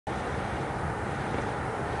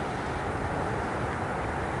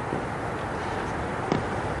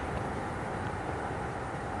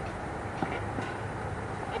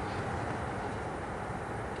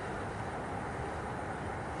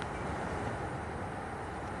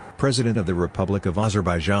President of the Republic of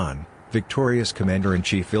Azerbaijan, victorious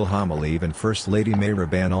Commander-in-Chief Ilham Aliyev and First Lady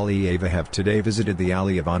Mehriban Aliyeva have today visited the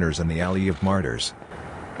Alley of Honors and the Alley of Martyrs.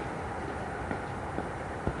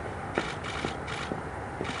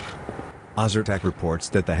 AZERTAC reports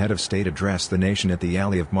that the head of state addressed the nation at the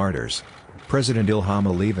Alley of Martyrs. President Ilham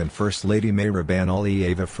Aliyev and First Lady Mehriban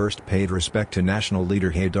Aliyeva first paid respect to national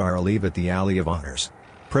leader Heydar Aliyev at the Alley of Honors.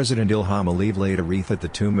 President Ilham Aliyev laid a wreath at the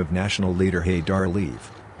tomb of national leader Heydar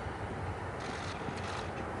Aliyev.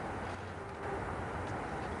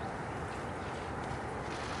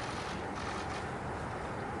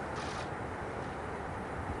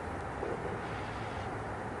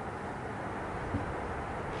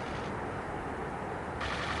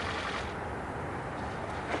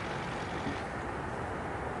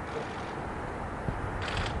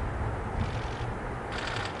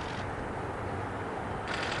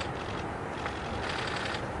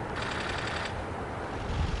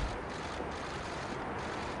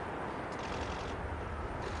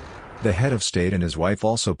 The head of state and his wife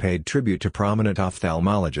also paid tribute to prominent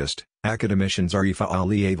ophthalmologist, academician Mehriban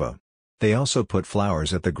Aliyeva. They also put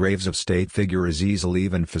flowers at the graves of state figure Aziz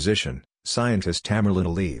Aliyev and physician, scientist Tamerlan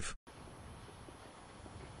Aliyev.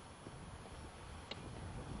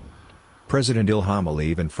 President Ilham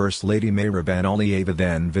Aliyev and First Lady Mehriban Aliyeva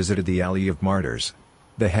then visited the Alley of Martyrs.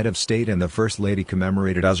 The head of state and the First Lady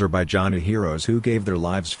commemorated Azerbaijani heroes who gave their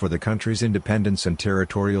lives for the country's independence and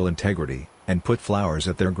territorial integrity, and put flowers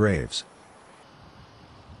at their graves.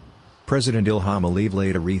 President Ilham Aliyev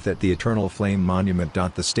laid a wreath at the Eternal Flame Monument.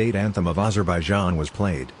 The state anthem of Azerbaijan was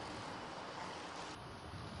played.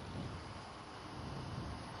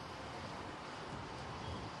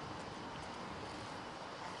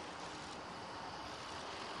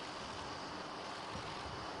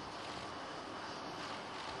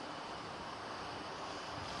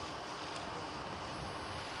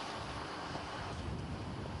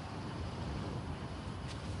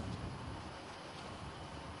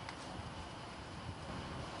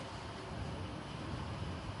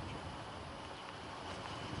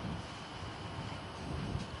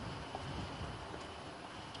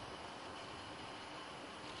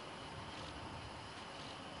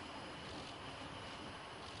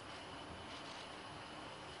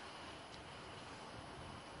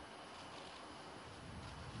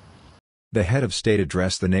 The head of state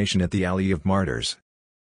addressed the nation at the Alley of Martyrs.